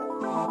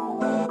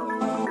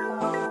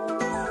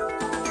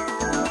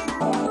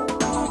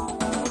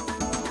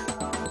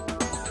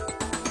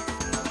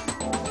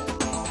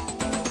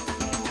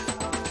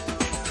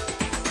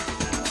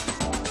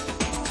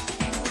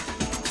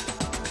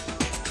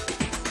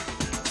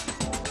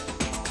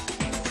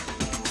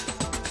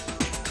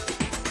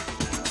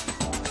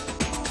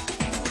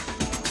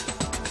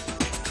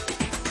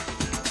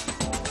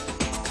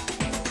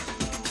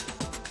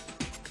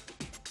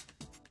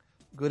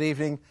Good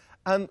evening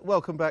and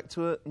welcome back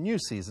to a new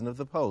season of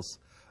The Pulse.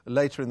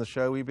 Later in the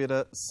show, we bid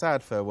a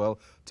sad farewell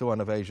to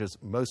one of Asia's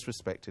most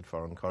respected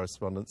foreign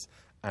correspondents,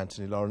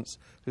 Anthony Lawrence,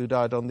 who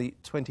died on the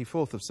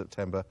 24th of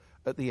September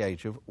at the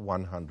age of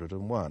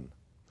 101.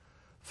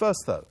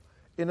 First, though,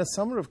 in a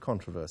summer of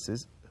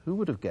controversies, who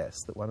would have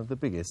guessed that one of the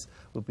biggest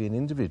would be an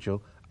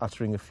individual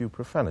uttering a few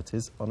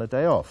profanities on a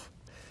day off?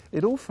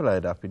 It all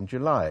flared up in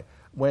July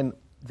when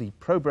the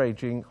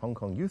pro-Beijing Hong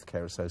Kong Youth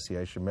Care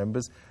Association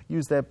members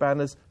used their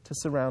banners to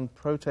surround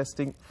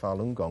protesting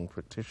Falun Gong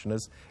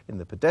practitioners in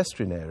the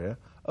pedestrian area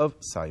of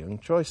Sai Ying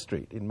Choi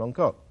Street in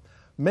Mongkok.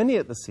 Many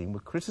at the scene were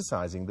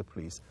criticising the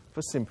police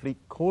for simply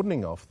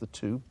cordoning off the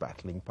two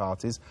battling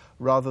parties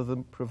rather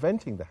than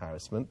preventing the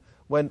harassment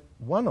when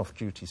one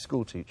off-duty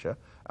schoolteacher,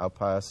 our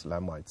pious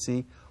Lam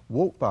Wai-Sze,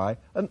 walked by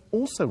and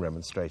also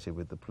remonstrated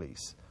with the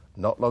police.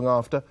 Not long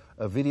after,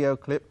 a video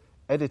clip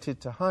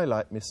edited to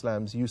highlight Miss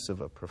Lam's use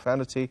of a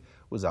profanity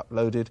was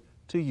uploaded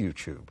to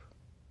YouTube.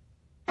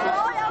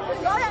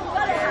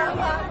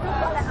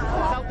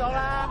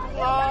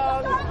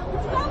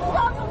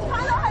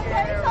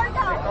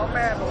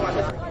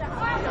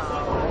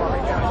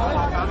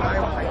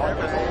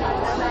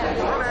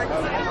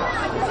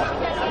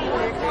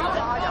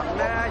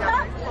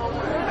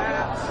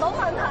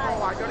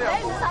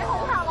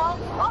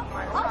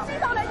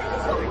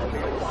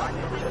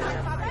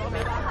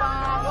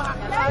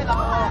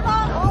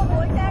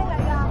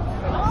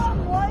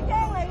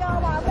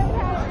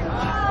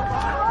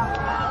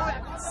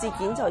事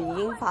件就已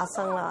經發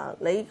生啦，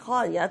你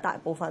可能有一大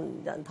部分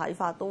人睇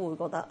法都會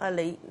覺得啊，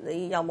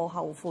你有冇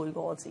後悔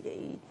過自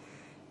己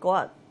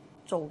嗰日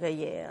做嘅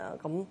嘢啊？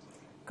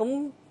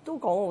咁都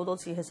講好多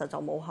次，其實就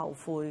冇後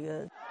悔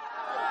嘅。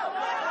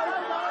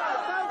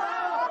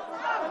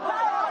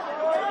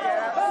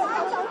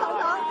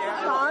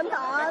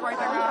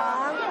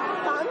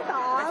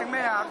咩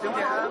啊，小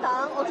姐？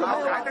我解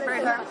釋俾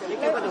你聽。你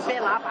叫佢做啤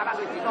乸擺佢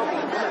地方面，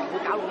咁咪唔會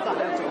搞咁多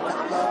人聚集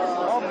咯。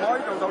我唔可以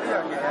做到呢樣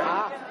嘢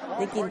嚇。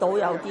你見到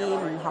有啲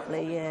唔合理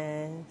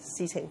嘅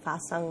事情發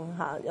生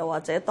嚇，又或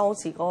者當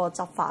時嗰個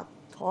執法，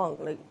可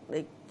能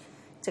你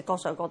直覺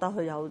上覺得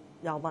佢有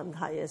問題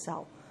嘅時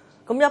候，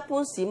咁一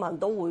般市民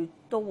都會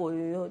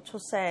出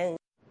聲。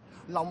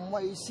林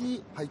慧思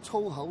係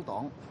粗口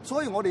黨，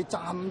所以我哋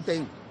暫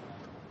定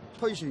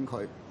推算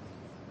佢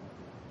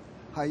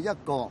係一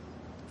個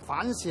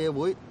反社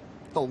會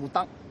道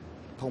德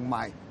同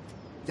埋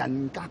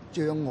人格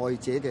障礙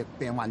者嘅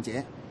病患者。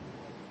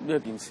呢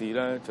件事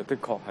咧，就的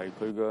確係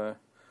佢嘅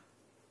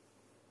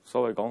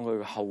所謂講佢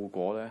嘅後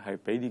果咧，係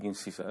比呢件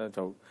事實咧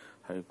就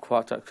係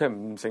誇張，即係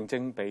唔成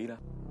正比啦。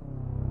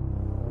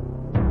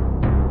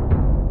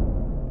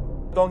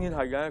當然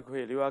係嘅，譬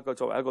如你話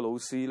作為一個老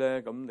師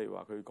咧，咁你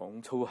話佢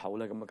講粗口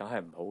咧，咁啊梗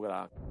係唔好噶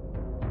啦。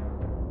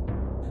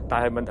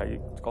但係問題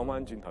講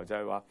翻轉頭就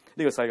係話，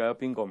呢個世界有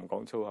邊個唔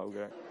講粗口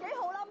嘅？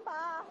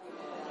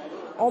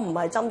我唔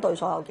係針對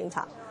所有警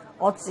察，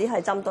我只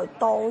係針對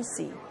當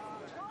時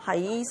喺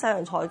西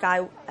洋菜街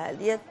呢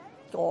一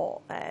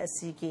個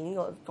事件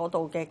嗰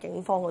度嘅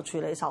警方嘅處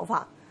理手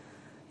法。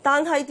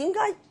但係點解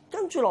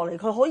跟住落嚟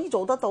佢可以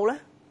做得到咧？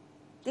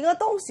點解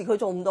當時佢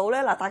做唔到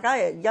咧？嗱，大家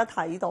而家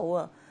睇到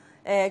啊，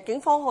警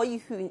方可以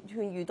勸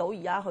喻到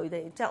而家佢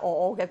哋，即係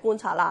我嘅觀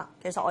察啦。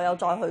其實我有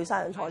再去西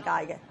洋菜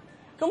街嘅，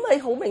咁你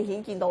好明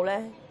顯見到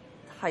咧，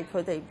係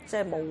佢哋即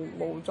係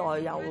冇再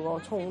有個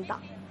衝突。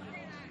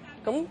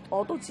咁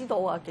我都知道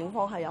啊，警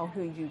方係有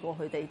勸喻過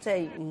佢哋，即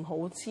係唔好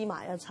黐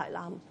埋一齊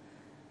啦。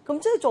咁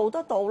即係做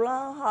得到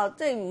啦嚇，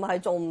即係唔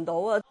係做唔到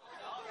啊？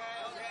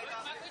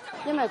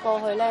因為過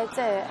去咧，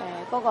即係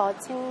嗰個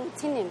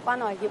青年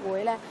關愛協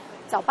會咧，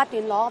就不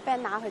斷攞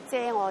banner 去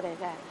遮我哋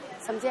嘅，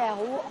甚至係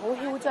好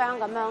囂張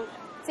咁樣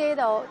遮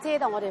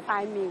到我哋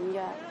塊面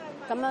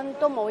嘅，咁樣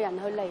都冇人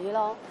去理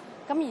咯。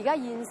咁而家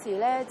現時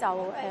咧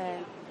就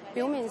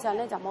表面上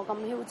咧就冇咁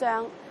囂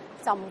張。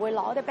就唔會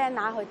攞啲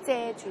banner 去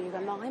遮住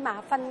咁樣，起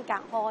碼分隔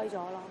開咗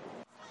咯。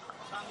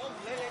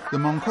The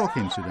Mongkok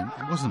incident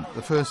wasn't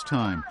the first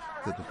time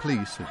that the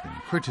police have been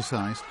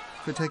criticised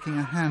for taking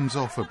a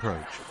hands-off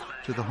approach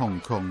to the Hong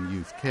Kong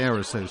Youth Care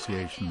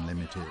Association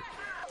Limited.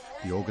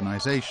 The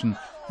organisation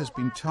has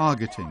been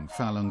targeting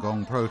Falun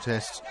Gong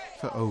protests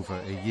for over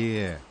a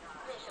year.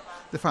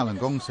 The Falun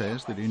Gong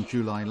says that in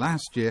July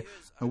last year,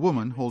 a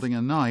woman holding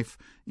a knife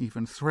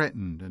even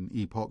threatened an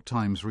Epoch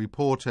Times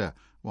reporter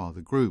while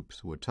the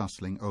groups were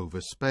tussling over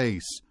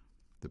space.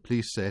 The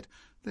police said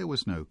there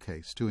was no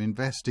case to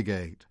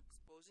investigate.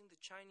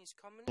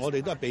 我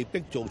哋都係被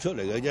逼做出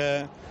嚟嘅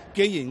啫。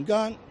既然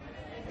間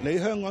你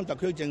香港特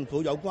區政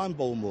府有關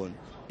部門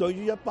對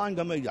於一班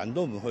咁嘅人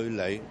都唔去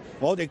理，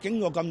我哋經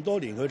過咁多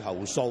年去投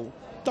訴，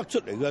得出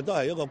嚟嘅都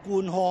係一個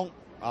官腔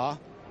啊！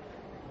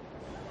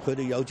佢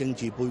哋有政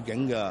治背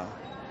景㗎，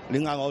你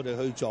嗌我哋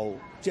去做，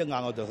即係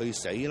嗌我哋去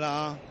死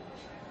啦。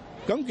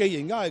咁既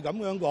然而家係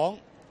咁樣講，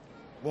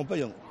我不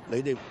如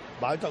你哋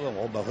擺得啊，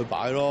我咪去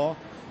擺咯。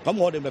咁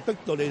我哋咪逼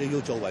到你哋要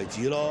做為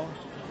止咯。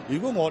如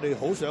果我哋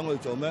好想去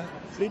做咩？呢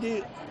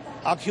啲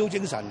阿 Q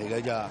精神嚟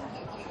嘅咋，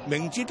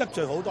明知得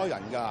罪好多人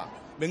㗎。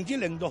明知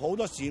令到好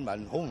多市民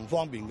好唔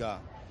方便㗎，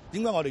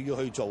點解我哋要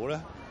去做咧？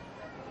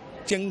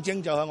正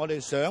正就係我哋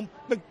想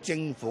逼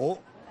政府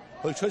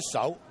去出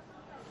手，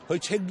去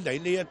清理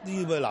呢一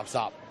啲嘅垃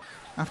圾。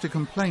After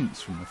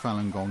complaints from the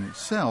Falun Gong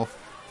itself,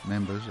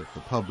 members of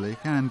the public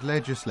and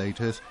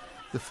legislators,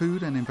 the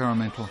Food and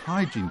Environmental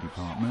Hygiene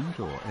Department,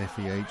 or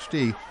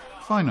FEHD,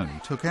 finally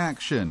took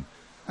action,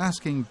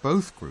 asking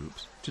both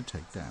groups to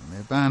take down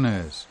their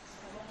banners.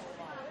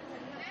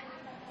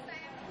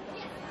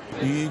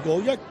 如果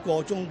一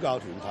個宗教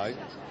團體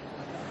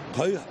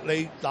佢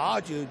嚟打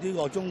住呢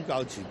個宗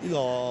教詞呢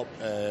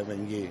個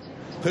名義，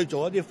去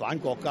做一啲反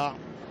國家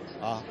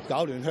啊，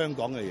搞亂香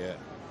港嘅嘢，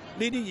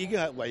呢啲已經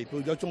係違背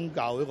咗宗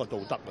教一個道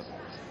德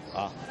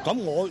啊！咁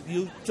我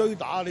要追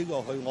打呢個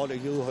我哋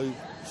要去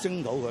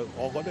聲討佢，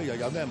我覺得又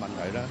有咩問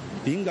題咧？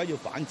點解要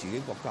反自己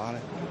國家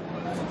咧？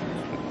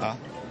啊？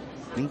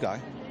點解？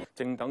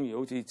正等於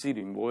好似支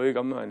聯會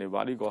咁，人哋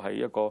話呢個係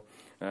一個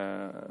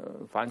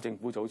反政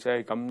府組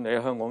織，咁你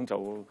喺香港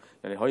就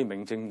人哋可以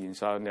名正言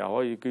順，又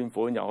可以捐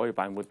款，又可以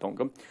辦活動，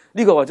咁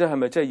呢個或者係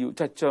咪真係要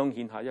即係彰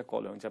顯下一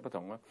國兩制不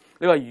同咧？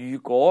你話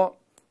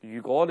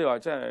如果你話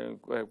真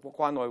係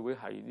關愛會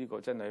係呢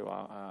個真係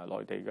話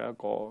內地嘅一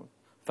個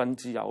分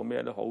支有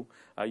咩都好，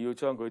要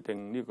將佢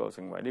定呢個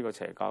成為呢個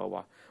邪教嘅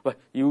話，喂，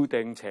要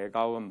定邪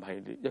教嘅唔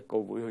係一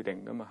個會去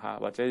定噶嘛嚇，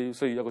或者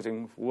需要一個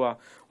政府啊，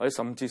或者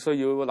甚至需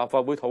要立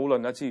法會討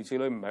論啊諸如此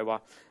類，唔係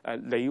話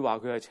你話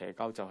佢係邪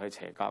教就係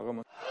邪教噶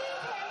嘛。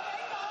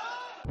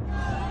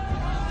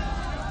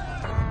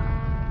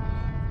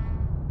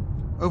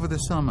Over the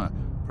summer,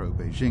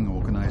 pro-Beijing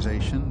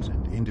organizations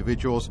and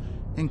individuals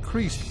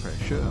increased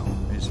pressure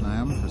on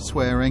Islam for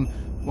swearing,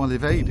 while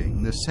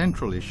evading the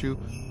central issue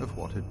of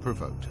what had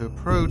provoked her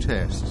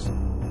protests.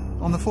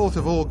 On the 4th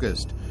of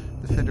August,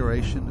 the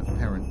Federation of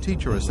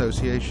Parent-Teacher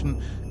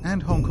Association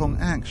and Hong Kong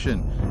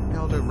Action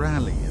held a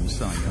rally in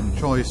Sai Yong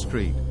Choi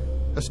Street,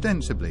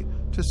 ostensibly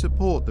to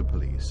support the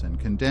police and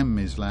condemn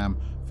Islam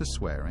for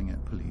swearing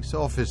at police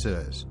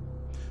officers.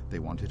 They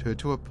wanted her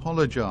to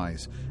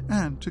apologize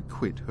and to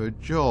quit her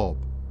job.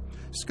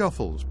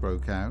 Scuffles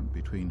broke out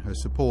between her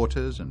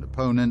supporters and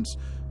opponents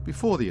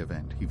before the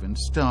event even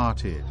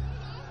started.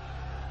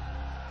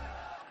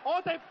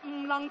 我哋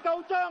唔能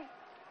夠將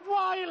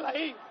歪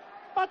理、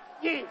不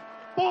義、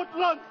悖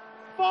論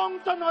放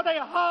進我哋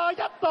下一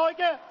代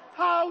嘅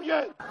校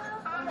園。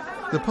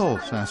 The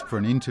Pulse asked for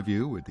an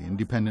interview with the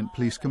Independent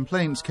Police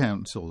Complaints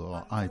Council,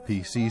 or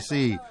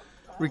IPCC,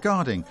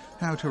 regarding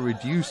how to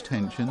reduce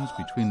tensions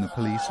between the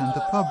police and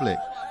the public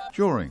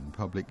during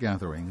public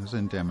gatherings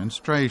and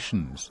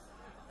demonstrations.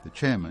 The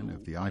chairman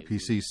of the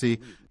IPCC,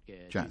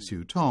 Jat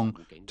Siu Tong,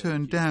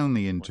 turned down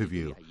the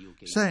interview,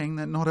 saying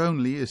that not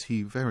only is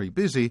he very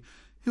busy,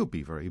 he'll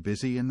be very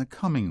busy in the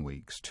coming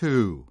weeks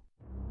too.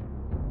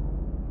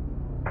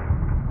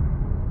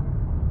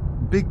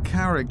 Big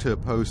character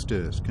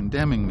posters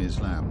condemning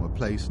Islam were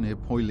placed near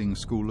Poiling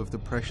School of the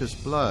Precious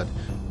Blood,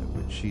 at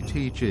which she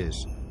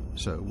teaches.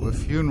 So were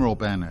funeral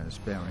banners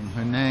bearing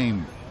her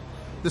name.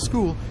 The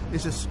school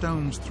is a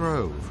stone's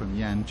throw from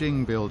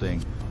Yanjing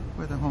Building,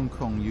 where the Hong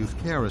Kong Youth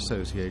Care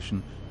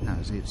Association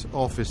has its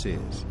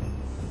offices.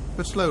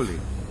 But slowly,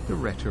 the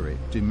rhetoric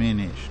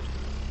diminished.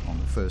 On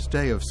the first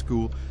day of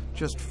school,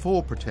 just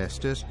 4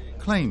 protesters,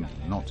 claiming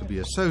not to be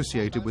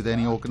associated with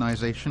any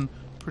organisation,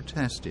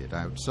 protested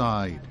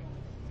outside.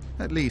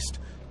 At least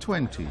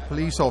 20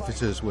 police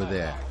officers were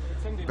there.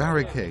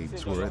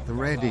 Barricades were at the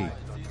ready,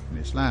 and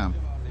Islam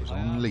was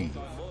on leave.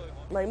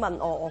 你問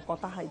我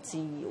覺得係滋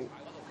擾。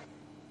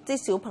啲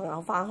小朋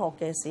友返學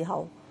嘅時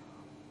候，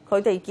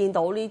佢哋見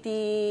到呢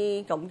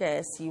啲咁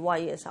嘅示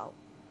威嘅時候，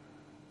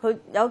佢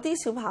有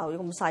啲小朋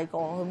友咁細個，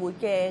佢會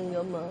驚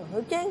噶嘛，佢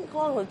驚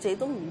可能佢自己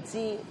都唔知，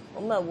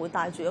咁啊會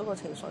帶住一個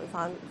情緒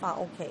返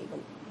屋企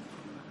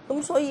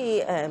咁所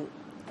以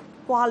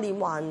掛念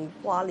還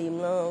掛念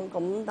啦，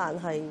咁但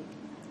係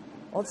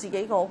我自己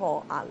嗰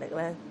個壓力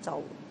咧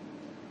就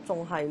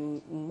仲係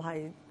唔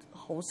係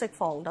好釋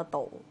放得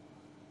到。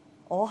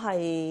我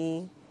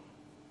係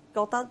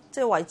覺得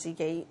即係為自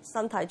己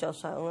身體着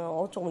想啦，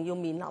我仲要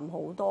面臨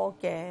好多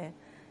嘅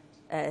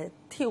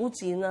挑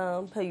戰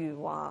啦，譬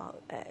如話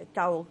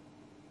教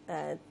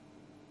育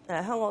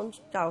香港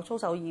教育操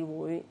守議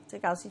會，即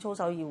係教師操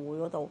守議會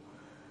嗰度，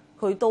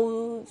佢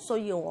都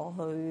需要我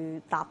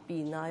去答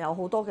辯啊，有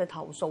好多嘅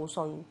投訴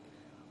信。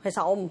其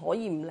實我唔可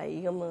以唔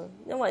理噶嘛，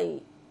因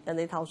為人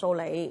哋投訴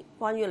你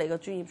關於你嘅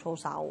專業操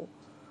守，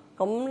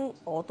咁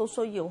我都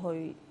需要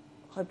去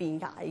辯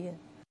解嘅。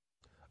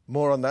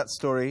More on that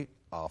story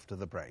after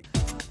the break.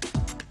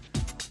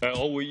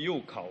 我會要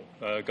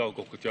求教育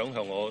局局長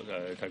向我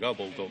提交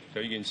報告，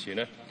就呢件事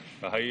呢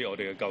喺我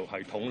哋嘅教育系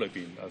統裏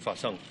邊發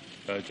生。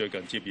最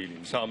近接二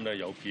連三呢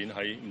有片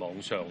喺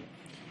網上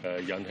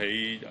引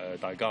起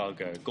大家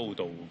嘅高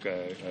度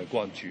嘅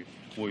關注，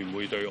會唔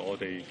會對我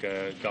哋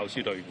嘅教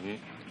師隊伍、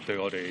對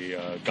我哋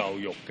教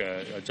育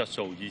嘅質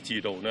素，以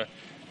至到呢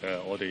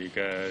我哋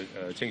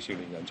嘅青少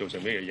年人造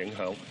成咩嘅影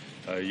響？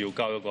要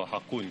交一個客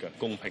觀嘅、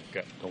公平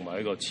嘅同埋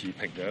一個持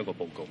平嘅一個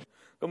報告。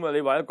咁啊，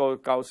你話一個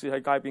教師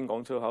喺街邊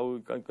講粗口，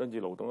跟住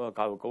勞動一個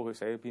教育局去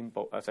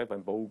寫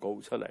份報告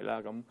出嚟啦。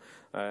咁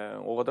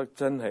我覺得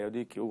真係有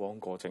啲矯枉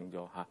過正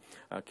咗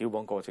嚇，矯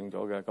枉過正咗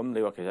嘅。咁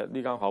你話其實呢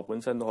間學校本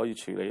身都可以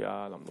處理林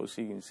老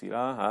師件事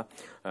啦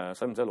嚇，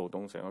使唔使勞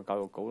動成個教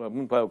育局啦？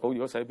咁教育局如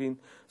果寫份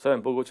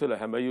報告出嚟，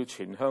係咪要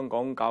全香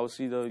港教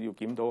師都要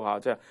檢討下？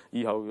即係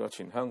以後有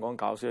全香港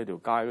教師喺條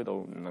街嗰度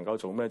唔能夠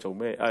做咩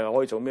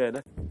可以做咩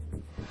咧？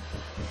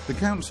 The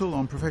Council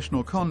on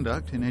Professional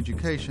Conduct in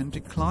Education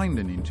declined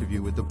an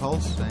interview with the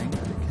Pulse, saying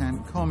that it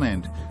can't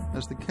comment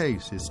as the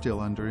case is still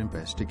under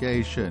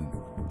investigation.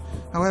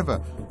 However,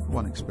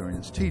 one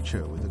experienced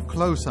teacher with a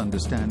close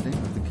understanding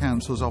of the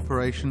Council's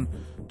operation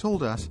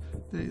told us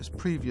that it is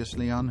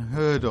previously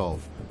unheard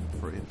of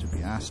for it to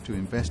be asked to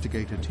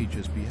investigate a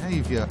teacher's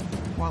behaviour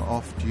while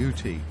off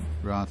duty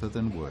rather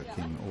than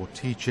working or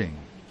teaching.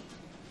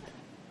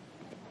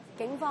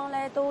 警方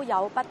咧都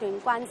有不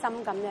斷關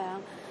心咁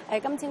樣，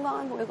金錢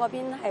關會嗰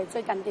邊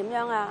最近點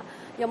樣啊？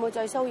有冇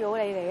再騷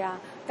擾你哋啊？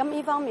咁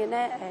呢方面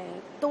咧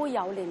都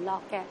有聯絡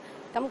嘅，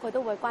咁佢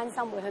都會關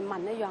心，會去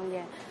問一樣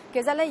嘢。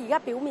其實咧而家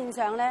表面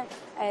上咧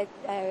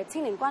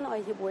青年關愛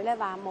協會咧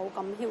話冇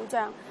咁囂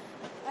張，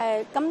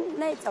咁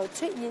咧就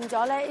出現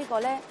咗咧呢個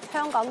咧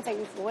香港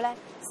政府咧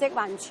食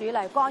環署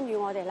嚟干預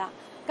我哋啦。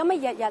咁啊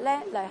日日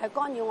咧嚟去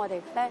干擾我哋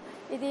咧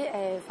呢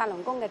啲法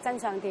輪功嘅真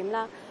相點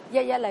啦，日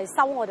日嚟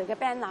收我哋嘅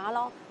banner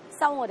咯，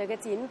收我哋嘅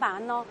展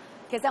板咯。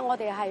其實我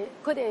哋係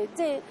佢哋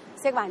即係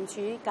食環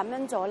署咁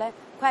樣做咧，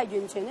佢係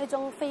完全一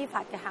種非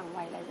法嘅行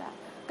為嚟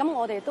㗎。咁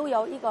我哋都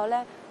有呢個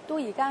咧，都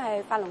而家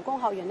係法輪功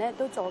學員咧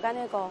都做緊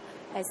一個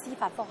司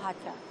法覆核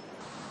㗎。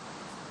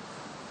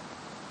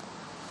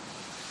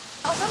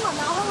我想問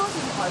下香港電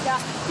台㗎，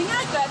點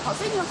解頭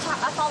先要拆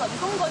法輪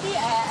功嗰啲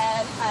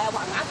橫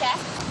額嘅？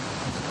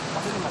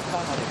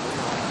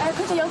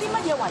佢哋有啲乜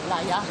嘢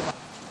違例啊？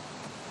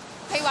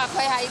佢話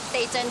佢係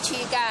地政處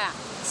㗎，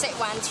食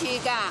環處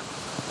㗎，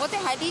我哋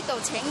喺呢度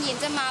請願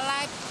啫嘛，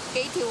拉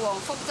幾條黃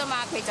幅啫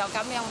嘛，佢就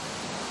咁樣，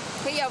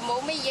佢又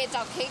冇乜嘢就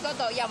企嗰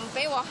度，又唔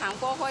俾我行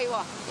過去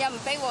喎，又唔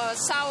俾我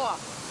收喎，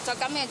就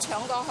咁樣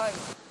搶過去。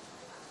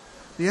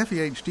The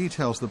FEHD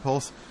tells the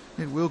Pulse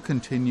it will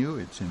continue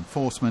its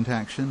enforcement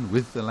action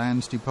with the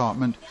Lands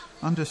Department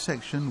under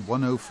Section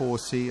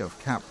 104C of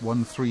Cap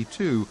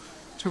 132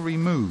 to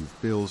remove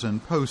bills and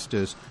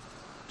posters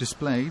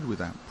displayed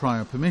without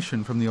prior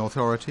permission from the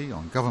authority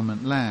on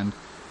government land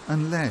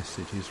unless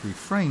it is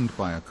refrained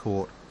by a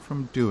court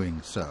from doing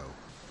so.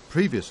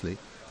 Previously,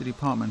 the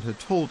department had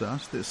told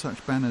us that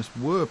such banners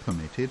were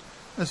permitted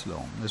as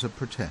long as a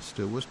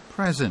protester was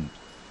present.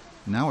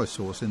 Now a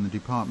source in the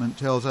department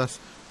tells us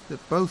that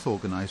both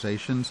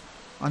organisations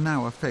are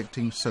now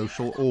affecting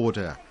social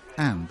order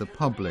and the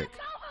public,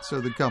 so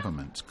the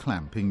government's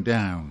clamping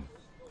down.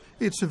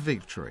 It's a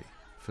victory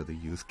for the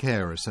Youth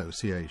Care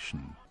Association.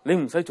 你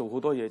唔使做好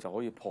多嘢就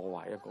可以破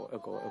壞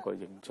一個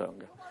形象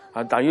嘅，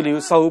但係你要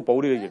修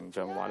補呢個形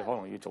象嘅話，你可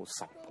能要做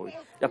10倍、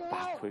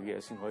100倍嘅嘢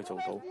先可以做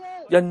到。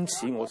因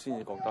此我先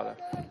至覺得咧，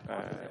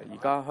而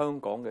家香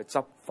港嘅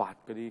執法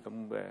嗰啲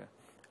咁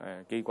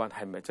嘅機關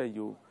係咪真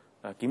係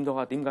要檢討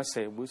下點解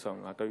社會上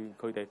對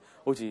佢哋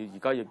好似而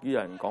家亦啲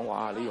人講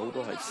話你好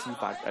多係司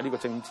法呢個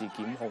政治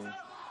檢控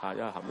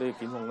因為含呢啲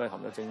檢控咧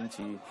含有政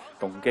治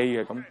動機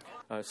嘅咁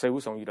社會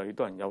上越嚟越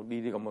多人有呢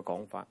啲咁嘅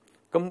講法。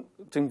咁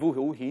政府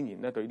好顯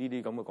然咧對呢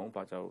啲咁嘅講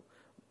法就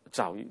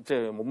即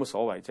係冇乜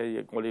所謂，即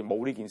係我哋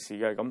冇呢件事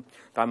嘅咁。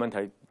但係問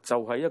題就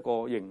係一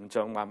個形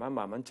象慢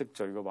慢積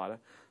聚嘅話咧，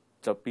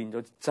就變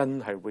咗真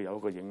係會有一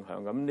個影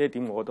響。咁呢一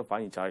點我覺得反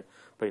而就係，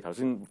譬如頭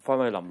先翻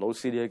去林老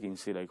師呢一件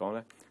事嚟講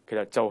咧，其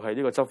實就係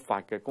呢個執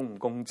法嘅公唔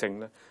公正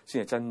咧，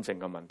先係真正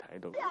嘅問題喺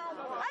度。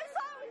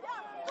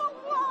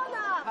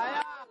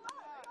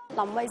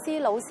林慧思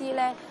老師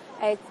咧，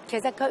其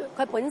實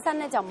佢本身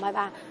咧就唔係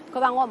話，佢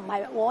話我唔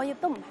係，我亦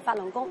都唔係法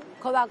輪功。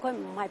佢話佢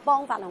唔係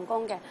幫法輪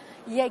功嘅，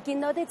而係見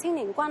到啲青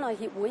年關愛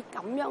協會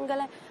咁樣嘅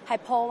咧，係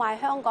破壞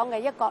香港嘅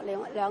一國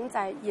兩制、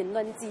言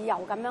論自由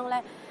咁樣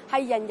咧，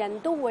係人人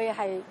都會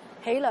係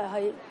起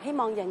來去希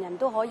望人人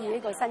都可以呢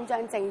個伸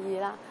張正義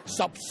啦。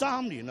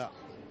13年啦，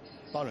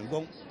法輪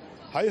功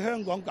喺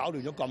香港搞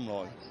亂咗咁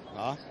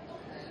耐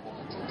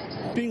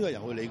邊個人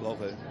會理過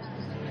佢？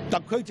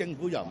特區政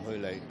府又唔去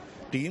理。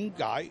點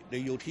解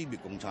你要天滅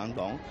共產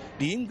黨？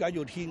點解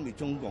要天滅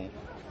中共？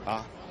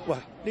喂，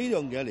呢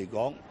樣嘢嚟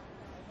講，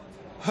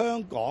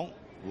香港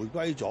回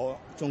歸咗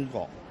中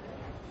國，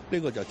呢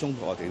個就係中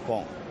國嘅地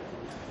方。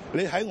你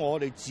喺我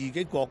哋自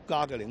己國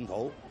家嘅領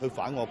土去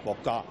反我國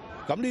家，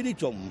咁呢啲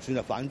仲唔算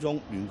係反中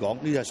亂港？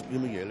呢啲係屬於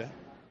乜嘢咧？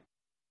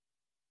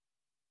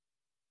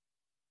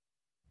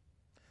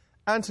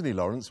 Anthony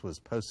Lawrence was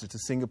posted to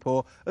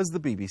Singapore as the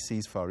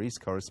BBC's Far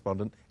East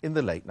correspondent in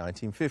the late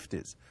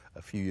 1950s.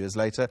 A few years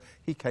later,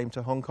 he came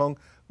to Hong Kong,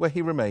 where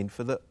he remained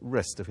for the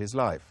rest of his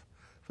life.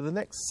 For the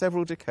next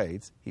several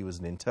decades, he was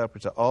an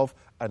interpreter of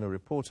and a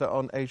reporter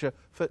on Asia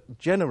for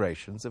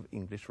generations of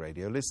English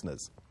radio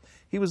listeners.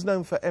 He was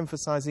known for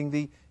emphasising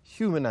the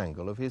human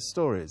angle of his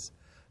stories.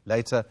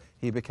 Later,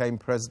 he became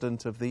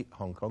president of the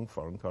Hong Kong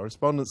Foreign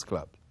Correspondents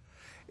Club.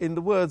 In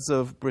the words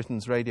of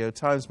Britain's Radio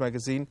Times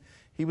magazine,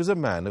 he was a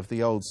man of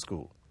the old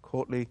school,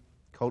 courtly,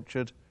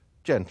 cultured,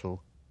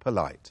 gentle,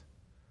 polite.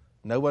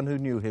 No one who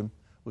knew him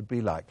would be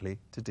likely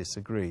to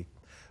disagree.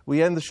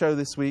 We end the show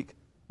this week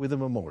with a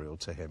memorial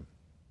to him.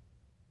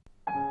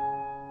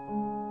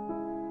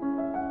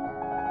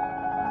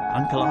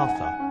 Uncle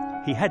Arthur.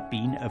 He had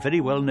been a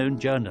very well-known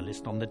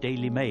journalist on the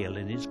Daily Mail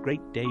in his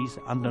great days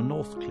under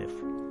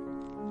Northcliffe.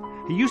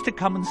 He used to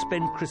come and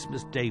spend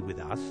Christmas Day with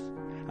us,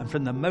 and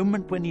from the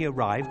moment when he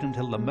arrived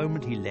until the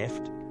moment he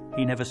left,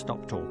 he never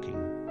stopped talking.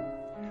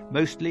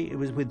 Mostly it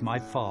was with my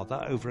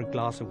father over a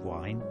glass of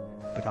wine,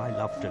 but I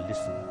loved to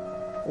listen.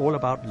 All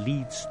about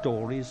lead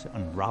stories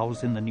and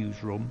rows in the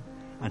newsroom,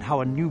 and how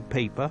a new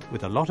paper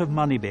with a lot of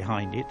money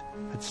behind it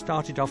had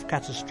started off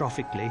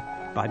catastrophically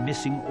by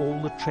missing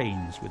all the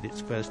trains with its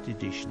first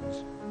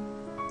editions.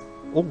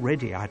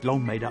 Already I had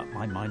long made up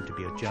my mind to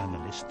be a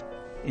journalist,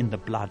 in the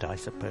blood, I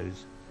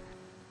suppose.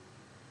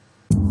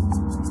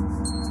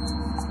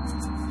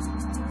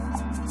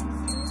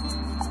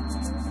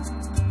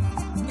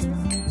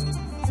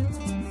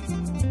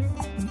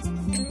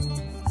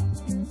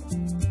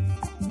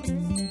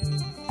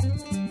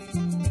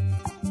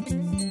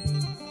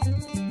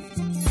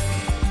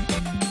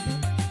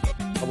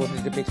 I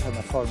wanted to become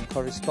a foreign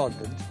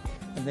correspondent,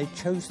 and they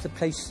chose the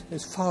place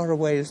as far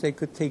away as they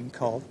could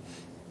think of,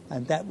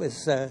 and that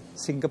was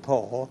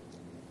Singapore.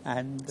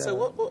 And so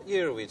what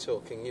year are we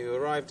talking? You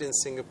arrived in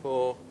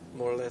Singapore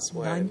more or less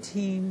when?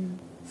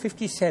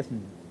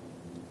 1957.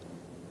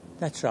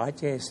 That's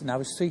right, yes. And I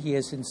was 3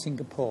 years in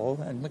Singapore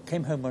and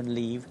came home on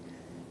leave,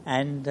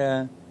 and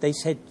they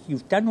said,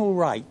 "You've done all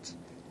right,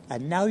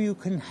 and now you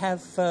can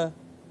have," I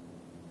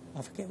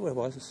forget where it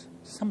was,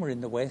 somewhere in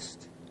the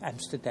West,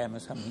 Amsterdam or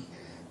something.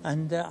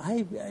 And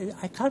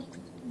I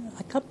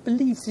can't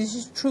believe this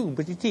is true,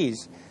 but it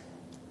is.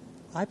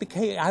 I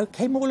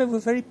came all over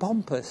very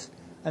pompous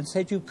and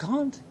said, "You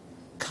can't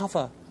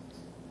cover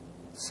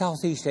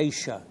Southeast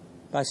Asia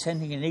by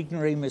sending an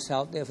ignoramus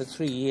out there for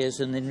 3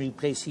 years and then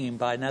replacing him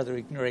by another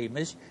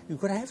ignoramus. You've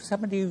got to have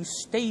somebody who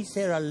stays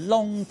there a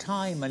long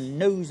time and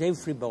knows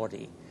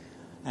everybody."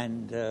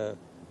 And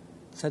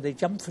so they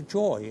jumped for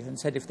joy and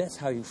said, "If that's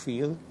how you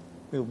feel,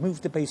 we'll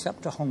move the base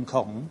up to Hong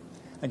Kong,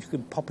 and you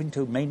can pop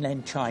into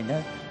mainland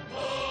China."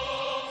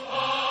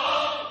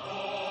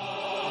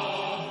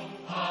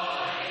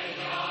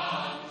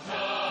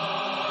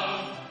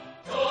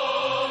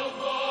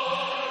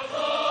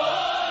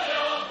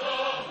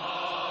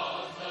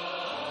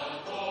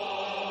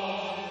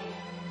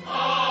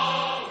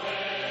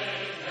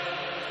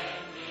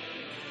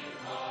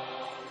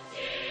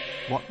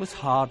 What was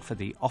hard for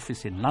the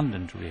office in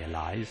London to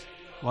realise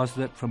was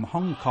that from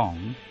Hong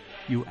Kong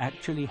you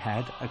actually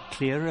had a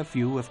clearer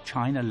view of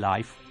China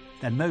life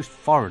than most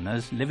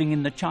foreigners living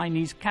in the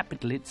Chinese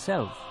capital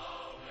itself.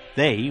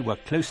 They were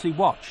closely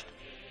watched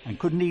and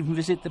couldn't even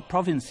visit the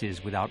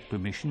provinces without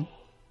permission.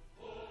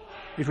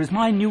 It was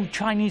my new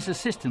Chinese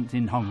assistant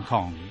in Hong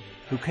Kong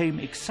who came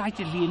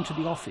excitedly into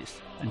the office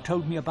and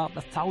told me about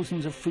the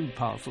thousands of food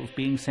parcels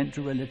being sent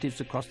to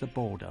relatives across the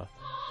border.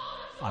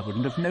 I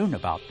wouldn't have known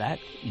about that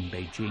in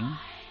Beijing,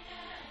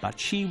 but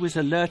she was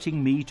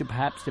alerting me to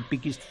perhaps the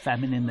biggest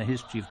famine in the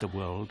history of the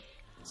world.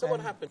 So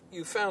what happened?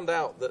 You found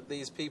out that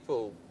these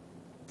people,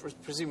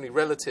 presumably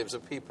relatives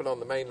of people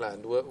on the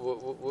mainland,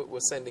 were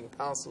sending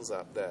parcels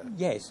out there.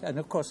 Yes, and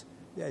of course,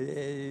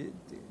 I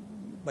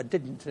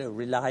didn't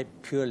rely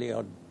purely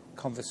on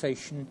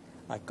conversation.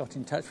 I got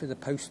in touch with the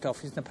post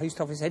office, and the post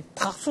office said,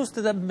 "Parcels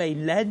to the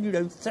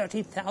mainland,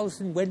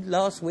 30,000 went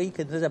last week,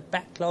 and there's a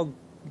backlog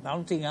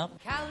mounting up."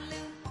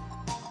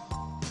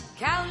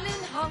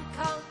 Kowloon, Hong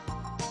Kong.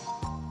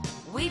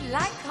 We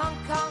like Hong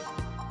Kong.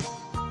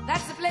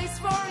 That's the place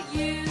for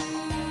you.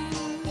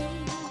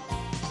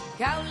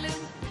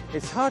 Kowloon.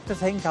 It's hard to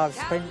think I've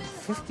spent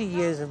 50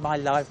 years of my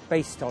life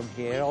based on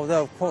here,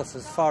 although, of course,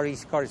 as Far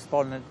East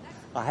correspondent,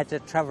 I had to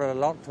travel a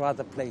lot to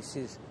other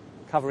places,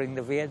 covering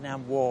the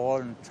Vietnam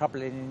War and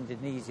trouble in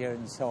Indonesia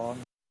and so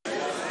on.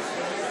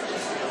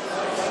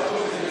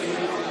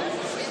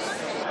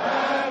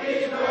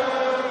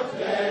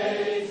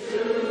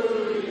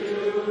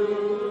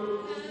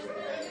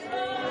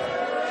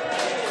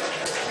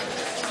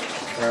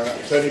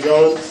 Tony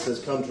Lawrence has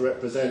come to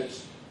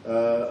represent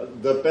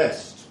the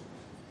best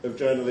of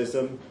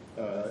journalism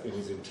in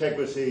his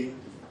integrity,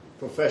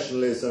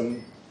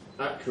 professionalism,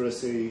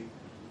 accuracy,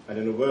 and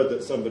in a word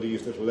that somebody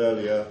used a little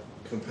earlier,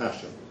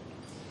 compassion.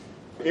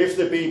 If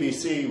the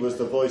BBC was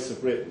the voice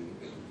of Britain,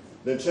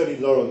 then Tony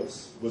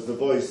Lawrence was the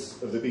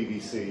voice of the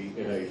BBC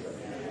in Asia.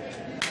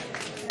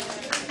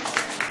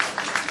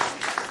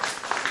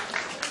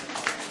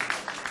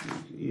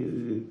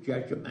 You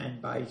judge a man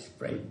by his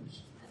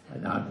friends,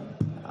 and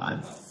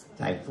I'm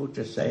thankful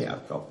to say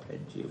I've got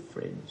plenty of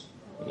friends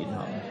in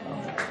Hong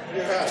Kong.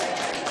 Yeah.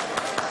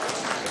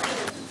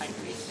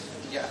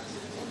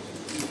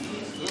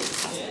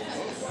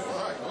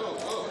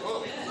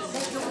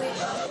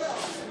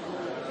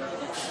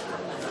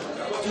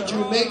 Did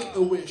you make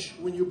a wish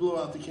when you blew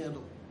out the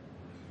candle?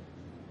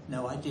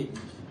 No, I didn't.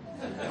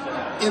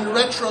 In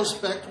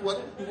retrospect,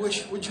 what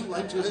wish would you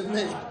like to have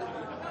made?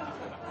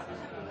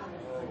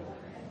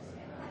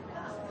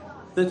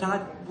 That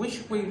I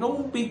wish we'd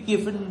all be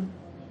given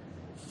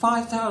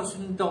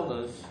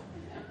 $5,000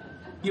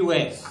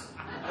 US.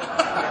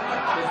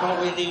 That's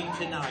what we need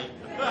tonight.